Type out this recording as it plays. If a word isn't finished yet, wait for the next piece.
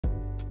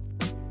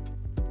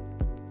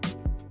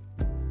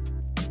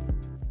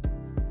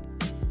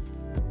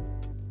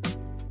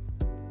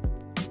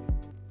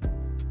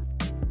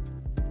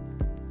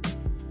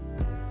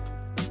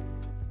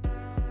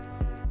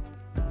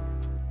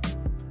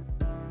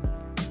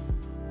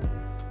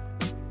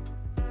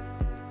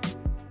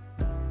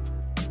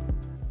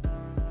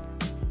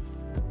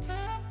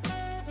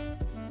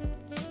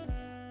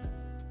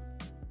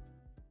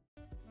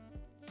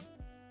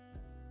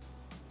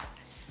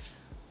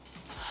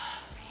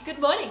Good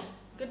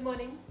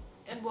morning,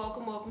 and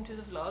welcome to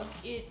the vlog.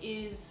 It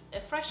is a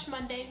fresh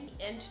Monday,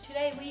 and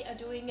today we are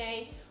doing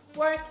a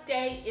work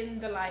day in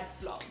the life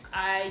vlog.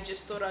 I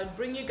just thought I'd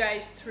bring you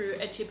guys through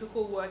a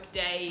typical work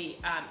day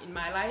in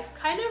my life,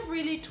 kind of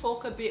really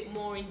talk a bit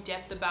more in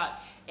depth about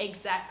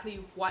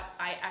exactly what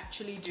I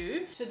actually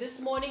do. So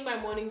this morning,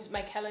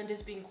 my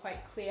calendar's been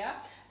quite clear.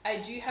 I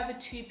do have a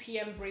 2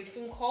 p.m.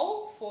 briefing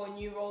call for a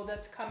new role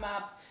that's come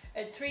up,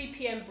 a 3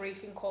 p.m.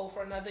 briefing call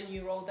for another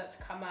new role that's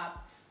come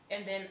up,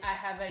 and then I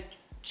have a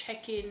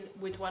check-in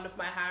with one of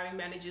my hiring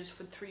managers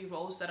for 3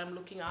 roles that I'm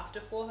looking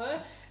after for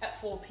her at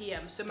 4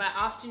 p.m. So my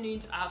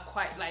afternoons are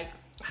quite like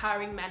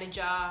hiring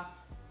manager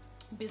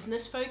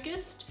business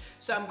focused.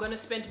 So I'm going to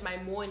spend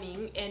my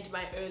morning and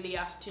my early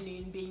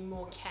afternoon being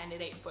more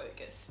candidate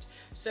focused.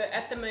 So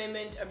at the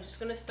moment, I'm just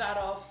going to start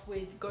off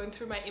with going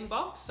through my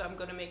inbox. So I'm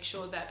going to make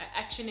sure that I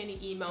action any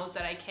emails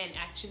that I can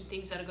action,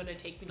 things that are going to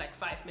take me like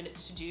 5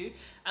 minutes to do.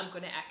 I'm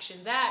going to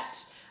action that.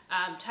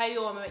 Tidy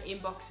all my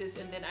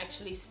inboxes, and then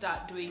actually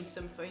start doing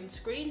some phone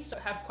screens. So I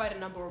have quite a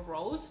number of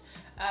roles,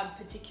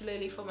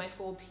 particularly for my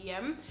 4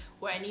 p.m.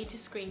 where I need to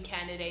screen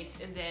candidates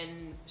and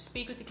then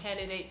speak with the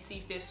candidates, see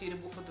if they're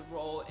suitable for the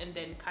role, and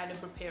then kind of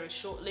prepare a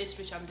short list,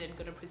 which I'm then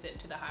going to present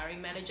to the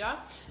hiring manager.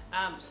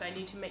 So I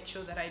need to make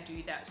sure that I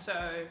do that.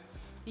 So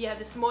yeah,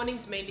 this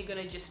morning's mainly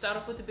going to just start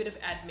off with a bit of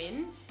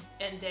admin,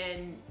 and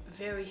then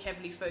very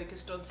heavily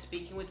focused on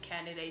speaking with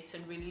candidates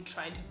and really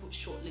trying to put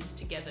shortlists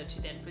together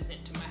to then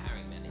present to my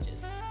hiring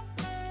managers.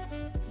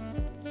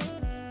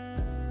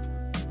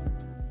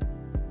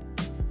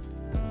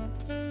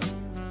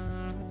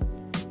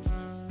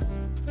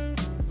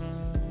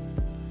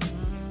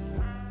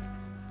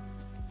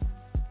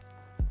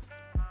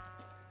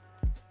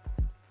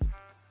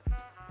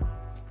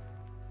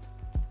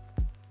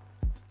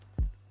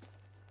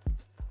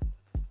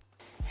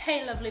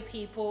 Hey lovely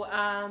people,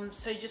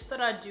 so just thought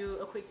I'd do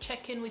a quick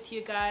check-in with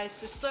you guys.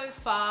 So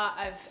far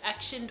I've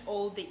actioned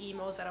all the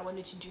emails that I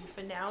wanted to do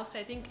for now. So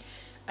I think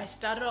I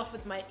started off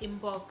with my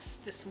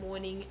inbox this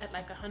morning at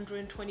like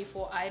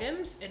 124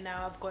 items, and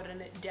now I've gotten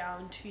it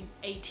down to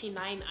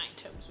 89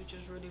 items, which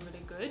is really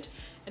good.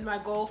 And my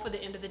goal for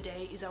the end of the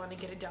day is I want to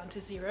get it down to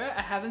 0.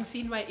 I haven't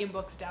seen my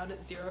inbox down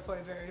at 0 for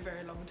a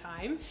very long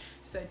time.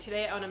 So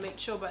today I want to make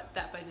sure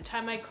that by the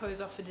time I close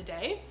off for the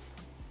day,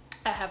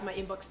 I have my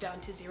inbox down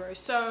to 0.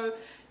 So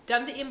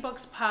done the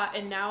inbox part,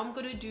 and now I'm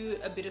going to do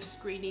a bit of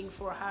screening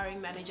for a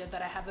hiring manager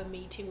that I have a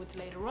meeting with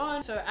later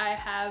on. So I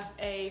have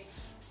a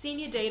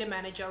senior data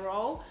manager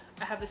role,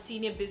 I have a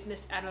senior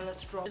business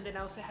analyst role, and then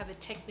I also have a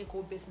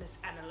technical business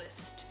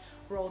analyst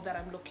role that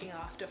I'm looking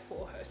after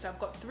for her. So I've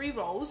got 3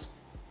 roles.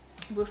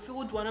 We've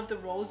filled one of the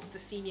roles, the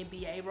senior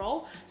BA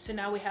role, so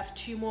now we have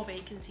 2 more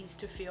vacancies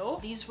to fill.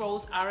 These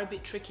roles are a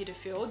bit tricky to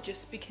fill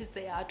just because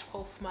they are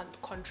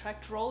 12-month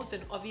contract roles,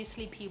 and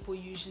obviously people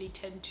usually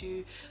tend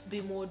to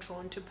be more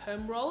drawn to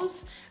perm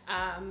roles.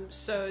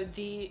 So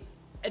the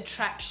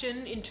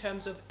attraction in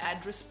terms of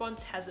ad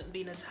response hasn't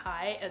been as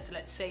high as,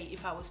 let's say,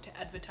 if I was to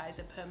advertise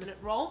a permanent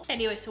role.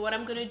 Anyway, so what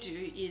I'm going to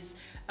do is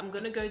I'm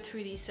going to go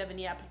through these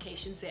 70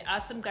 applications. There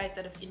are some guys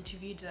that have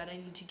interviewed that I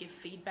need to give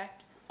feedback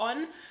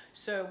on.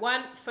 So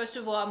first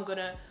of all, I'm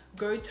gonna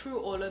go through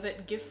all of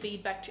it, give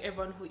feedback to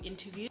everyone who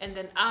interviewed, and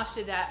then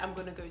after that I'm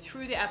gonna go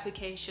through the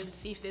application,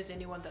 see if there's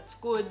anyone that's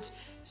good,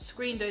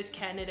 screen those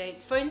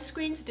candidates. Phone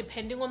screens,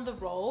 depending on the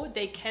role,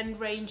 they can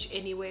range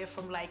anywhere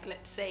from like,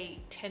 let's say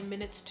 10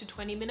 minutes to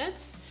 20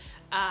 minutes.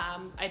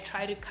 I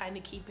try to kind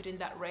of keep it in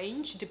that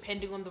range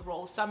depending on the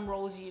role. Some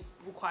roles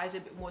requires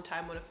a bit more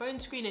time on a phone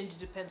screen, and it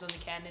depends on the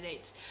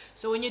candidates.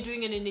 So when you're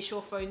doing an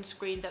initial phone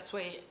screen, that's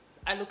where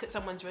I look at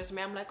someone's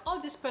resume, I'm like,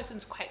 oh, this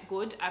person's quite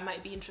good. I'm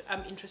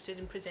interested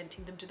in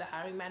presenting them to the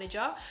hiring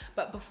manager.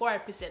 But before I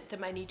present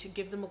them, I need to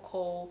give them a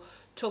call,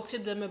 talk to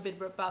them a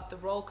bit about the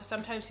role, because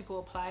sometimes people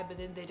apply but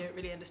then they don't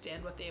really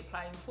understand what they're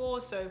applying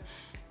for. So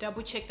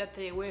double check that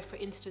they're aware, for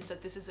instance,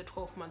 that this is a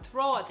 12-month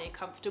role. Are they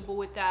comfortable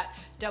with that?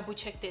 Double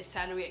check their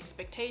salary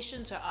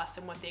expectations. So ask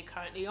them what they're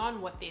currently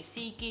on, what they're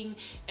seeking,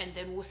 and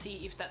then we'll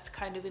see if that's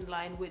kind of in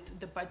line with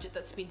the budget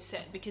that's been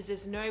set, because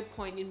there's no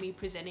point in me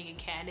presenting a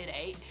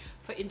candidate,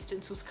 for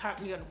instance, who's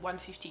currently on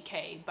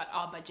 150k but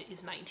our budget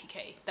is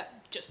 90k.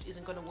 That just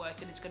isn't going to work,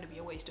 and it's going to be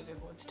a waste of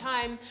everyone's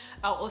time.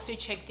 I'll also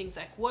check things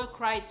like work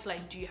rights,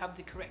 like do you have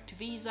the correct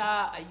visa,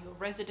 are you a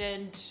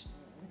resident,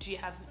 do you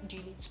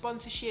need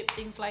sponsorship,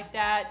 things like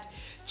that.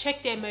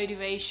 Check their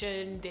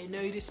motivation, their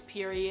notice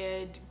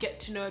period, get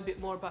to know a bit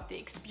more about their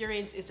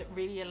experience. Is it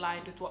really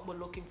aligned with what we're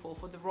looking for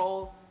the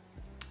role,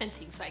 and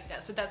things like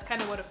that. So that's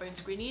kind of what a phone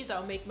screen is.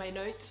 I'll make my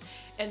notes,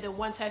 and then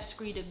once I've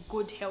screened a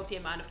good healthy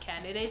amount of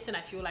candidates and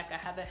I feel like I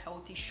have a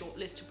healthy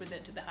shortlist to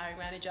present to the hiring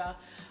manager,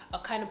 I'll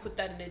kind of put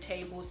that in a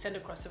table, send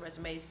across the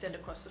resumes, send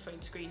across the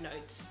phone screen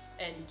notes,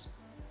 and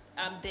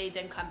they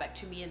then come back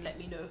to me and let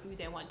me know who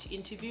they want to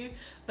interview.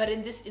 But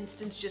in this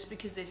instance, just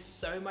because there's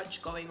so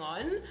much going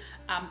on,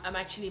 I'm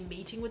actually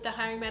meeting with the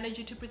hiring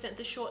manager to present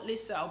the shortlist.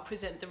 So I'll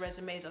present the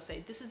resumes, I'll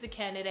say this is the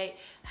candidate,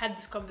 had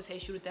this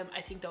conversation with them,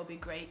 I think they'll be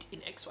great in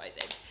XYZ.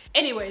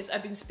 Anyways,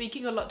 I've been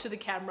speaking a lot to the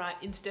camera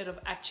instead of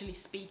actually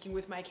speaking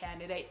with my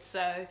candidates,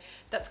 so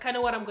that's kind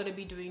of what I'm going to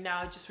be doing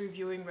now, just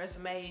reviewing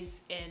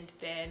resumes and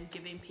then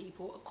giving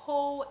people a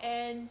call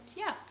and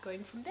yeah,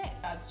 going from there.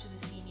 Regards to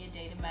the senior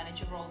data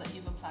manager role that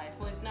you've applied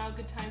for, is now a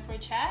good time for a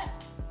chat?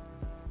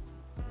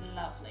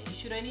 Lovely.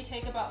 Should only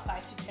take about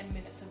 5 to 10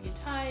 minutes of your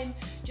time.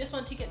 Just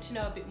want to get to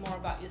know a bit more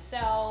about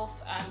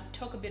yourself,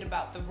 talk a bit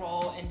about the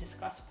role and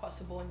discuss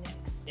possible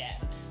next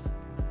steps.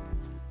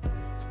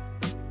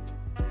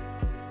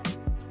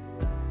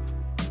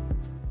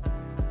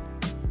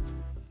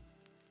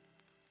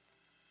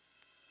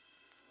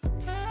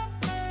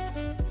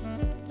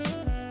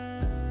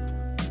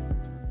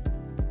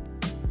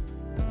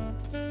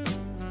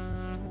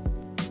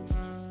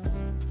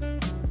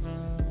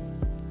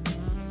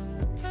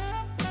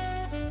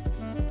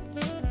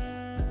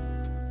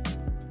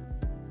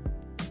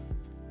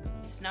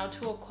 Now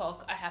 2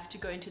 o'clock, I have to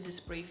go into this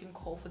briefing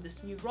call for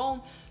this new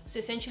role. So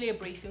essentially a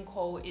briefing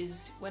call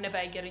is whenever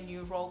I get a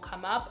new role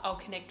come up, I'll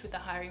connect with the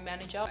hiring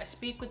manager. I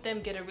speak with them,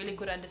 get a really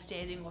good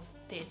understanding of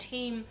their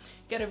team,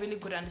 get a really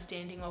good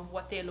understanding of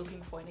what they're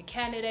looking for in a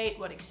candidate,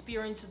 what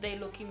experience are they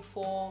looking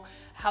for,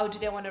 how do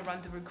they want to run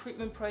the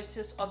recruitment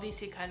process.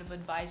 Obviously kind of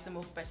advise them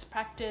of best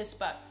practice,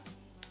 but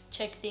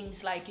check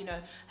things like, you know,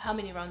 how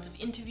many rounds of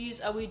interviews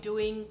are we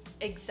doing,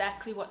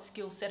 exactly what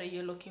skill set are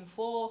you looking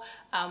for,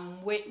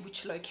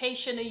 which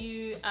location are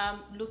you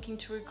looking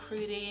to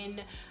recruit in,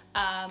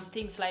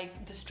 things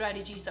like the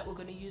strategies that we're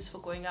going to use for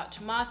going out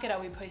to market. Are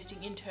we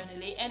posting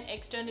internally and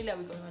externally? Are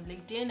we going on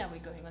LinkedIn? Are we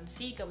going on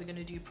Seek? Are we going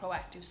to do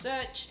proactive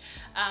search?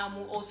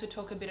 We'll also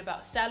talk a bit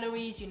about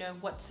salaries, you know,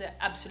 what's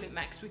the absolute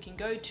max we can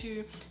go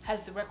to?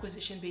 Has the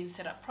requisition been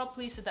set up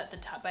properly so that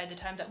by the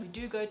time that we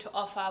do go to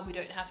offer, we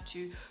don't have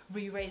to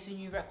re-raise a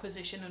new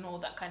requisition and all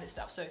that kind of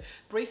stuff. So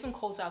briefing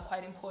calls are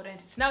quite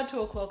important. It's now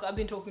 2 o'clock. I've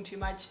been talking too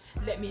much.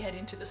 Let me head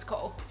into this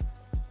call.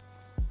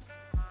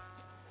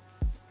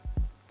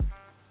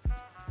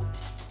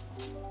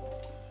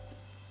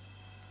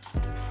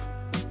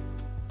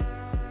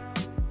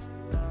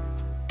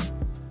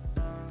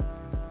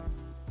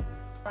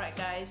 Alright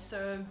guys,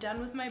 so I'm done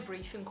with my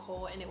briefing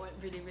call and it went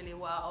really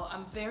well.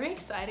 I'm very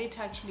excited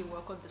to actually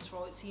work on this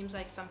role. It seems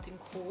like something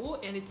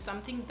cool and it's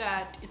something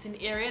that, it's an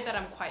area that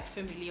I'm quite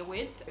familiar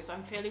with. So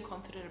I'm fairly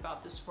confident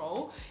about this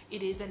role.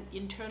 It is an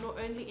internal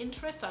only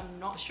interest. I'm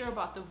not sure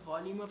about the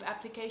volume of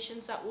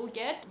applications that we'll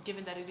get,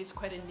 given that it is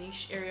quite a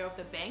niche area of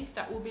the bank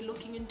that we'll be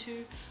looking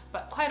into,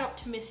 but quite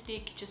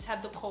optimistic. Just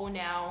had the call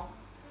now.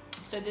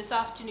 So this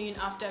afternoon,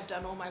 after I've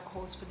done all my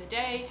calls for the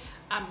day,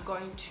 I'm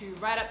going to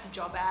write up the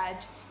job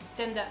ad,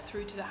 send that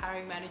through to the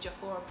hiring manager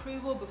for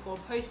approval before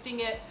posting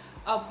it.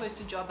 I'll post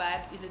the job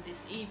ad either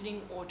this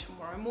evening or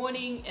tomorrow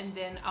morning, and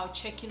then I'll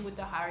check in with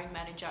the hiring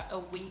manager a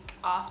week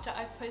after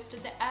I've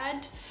posted the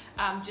ad,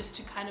 just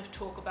to kind of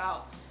talk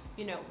about,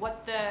 you know,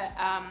 what the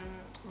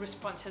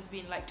response has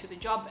been like to the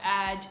job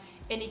ad,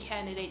 any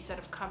candidates that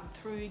have come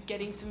through,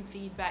 getting some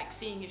feedback,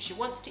 seeing if she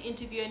wants to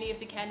interview any of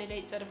the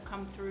candidates that have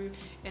come through,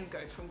 and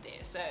go from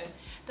there. So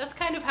that's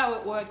kind of how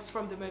it works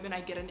from the moment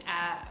I get an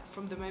ad,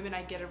 from the moment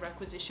I get a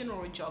requisition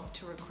or a job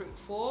to recruit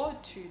for,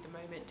 to the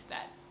moment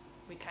that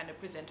we kind of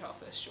present our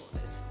first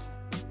shortlist.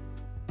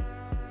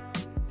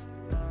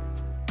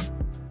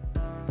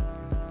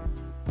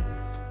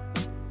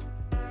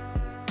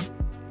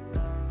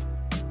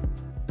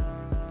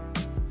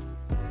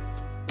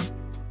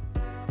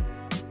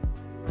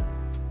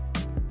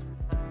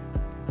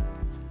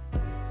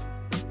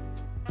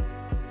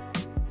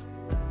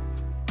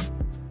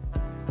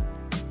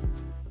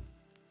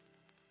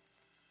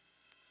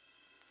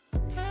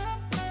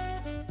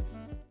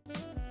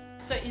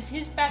 So is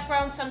his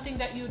background something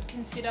that you would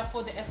consider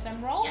for the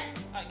SM role? Yeah.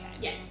 Okay.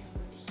 Yeah.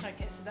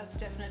 Okay, so that's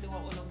definitely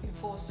what we're looking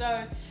for.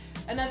 So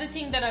another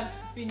thing that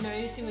I've been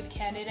noticing with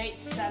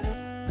candidates,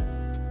 salary.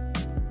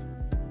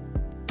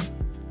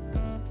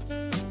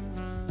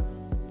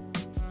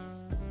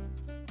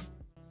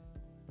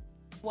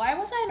 Why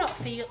was I not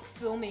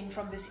filming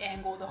from this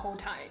angle the whole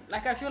time?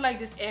 Like, I feel like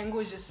this angle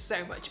is just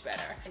so much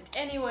better. And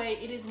anyway,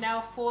 it is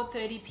now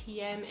 4:30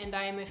 p.m. and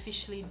I am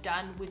officially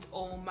done with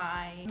all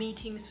my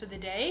meetings for the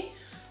day.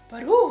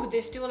 But ooh,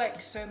 there's still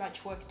like so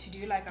much work to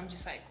do. Like, I'm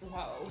just like,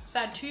 whoa. So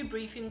I had 2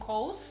 briefing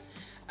calls.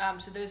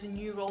 So those are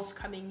new roles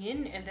coming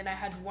in, and then I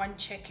had 1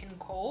 check-in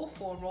call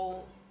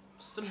for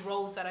some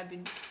roles that I've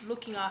been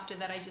looking after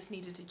that I just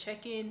needed to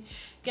check in,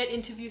 get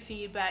interview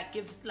feedback,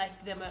 give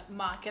like them a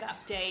market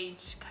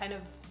update, kind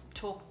of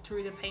talk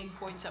through the pain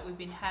points that we've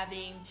been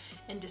having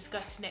and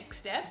discuss next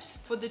steps.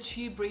 For the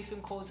 2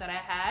 briefing calls that I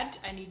had,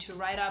 I need to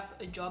write up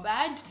a job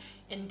ad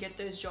and get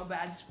those job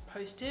ads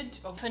posted.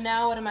 For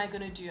now, what am I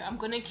gonna do? I'm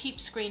gonna keep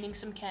screening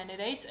some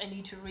candidates. I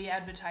need to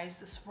re-advertise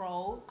this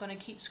role. Gonna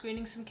keep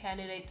screening some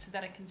candidates so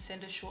that I can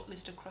send a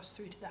shortlist across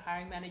through to the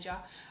hiring manager.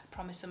 I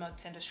promised them I'd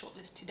send a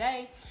shortlist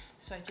today,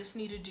 so I just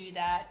need to do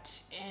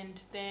that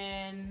and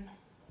then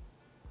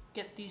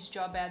get these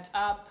job ads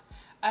up.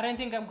 I don't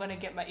think I'm gonna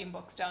get my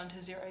inbox down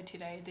to 0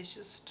 today. There's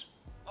just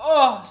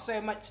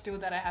so much still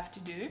that I have to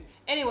do.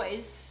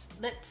 Anyways,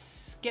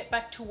 let's get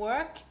back to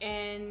work,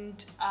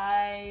 and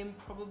I'm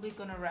probably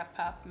gonna wrap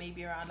up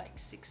maybe around like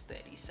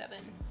 6:37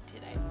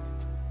 today.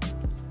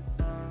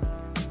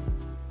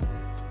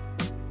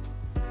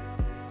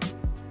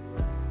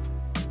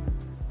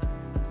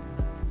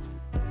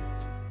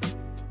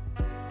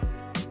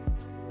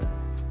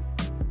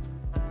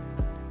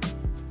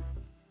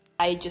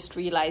 I just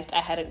realized I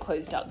hadn't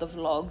closed out the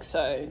vlog,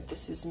 so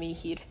this is me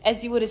here.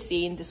 As you would have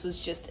seen, this was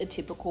just a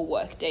typical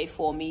work day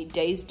for me.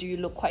 Days do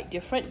look quite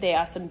different. There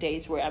are some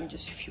days where I'm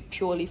just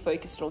purely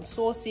focused on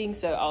sourcing,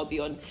 so I'll be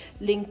on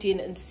LinkedIn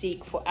and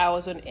Seek for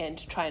hours on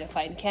end trying to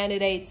find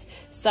candidates.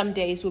 Some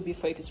days will be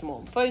focused more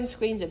on phone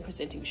screens and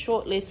presenting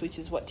shortlists, which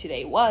is what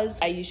today was.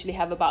 I usually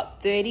have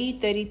about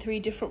 33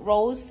 different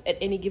roles at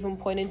any given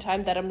point in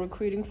time that I'm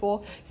recruiting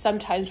for.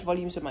 Sometimes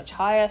volumes are much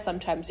higher,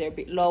 sometimes they're a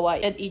bit lower,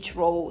 and each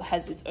role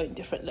has its own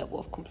different level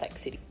of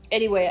complexity.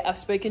 Anyway, I've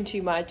spoken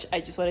too much.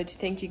 I just wanted to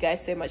thank you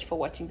guys so much for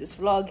watching this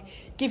vlog,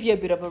 give you a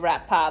bit of a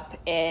wrap up,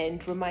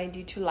 and remind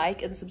you to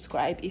like and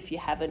subscribe if you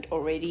haven't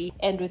already.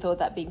 And with all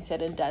that being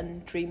said and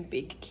done, dream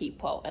big,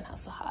 keep well, and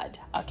hustle hard.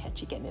 I'll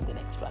catch you again in the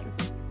next one.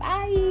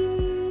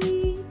 Bye.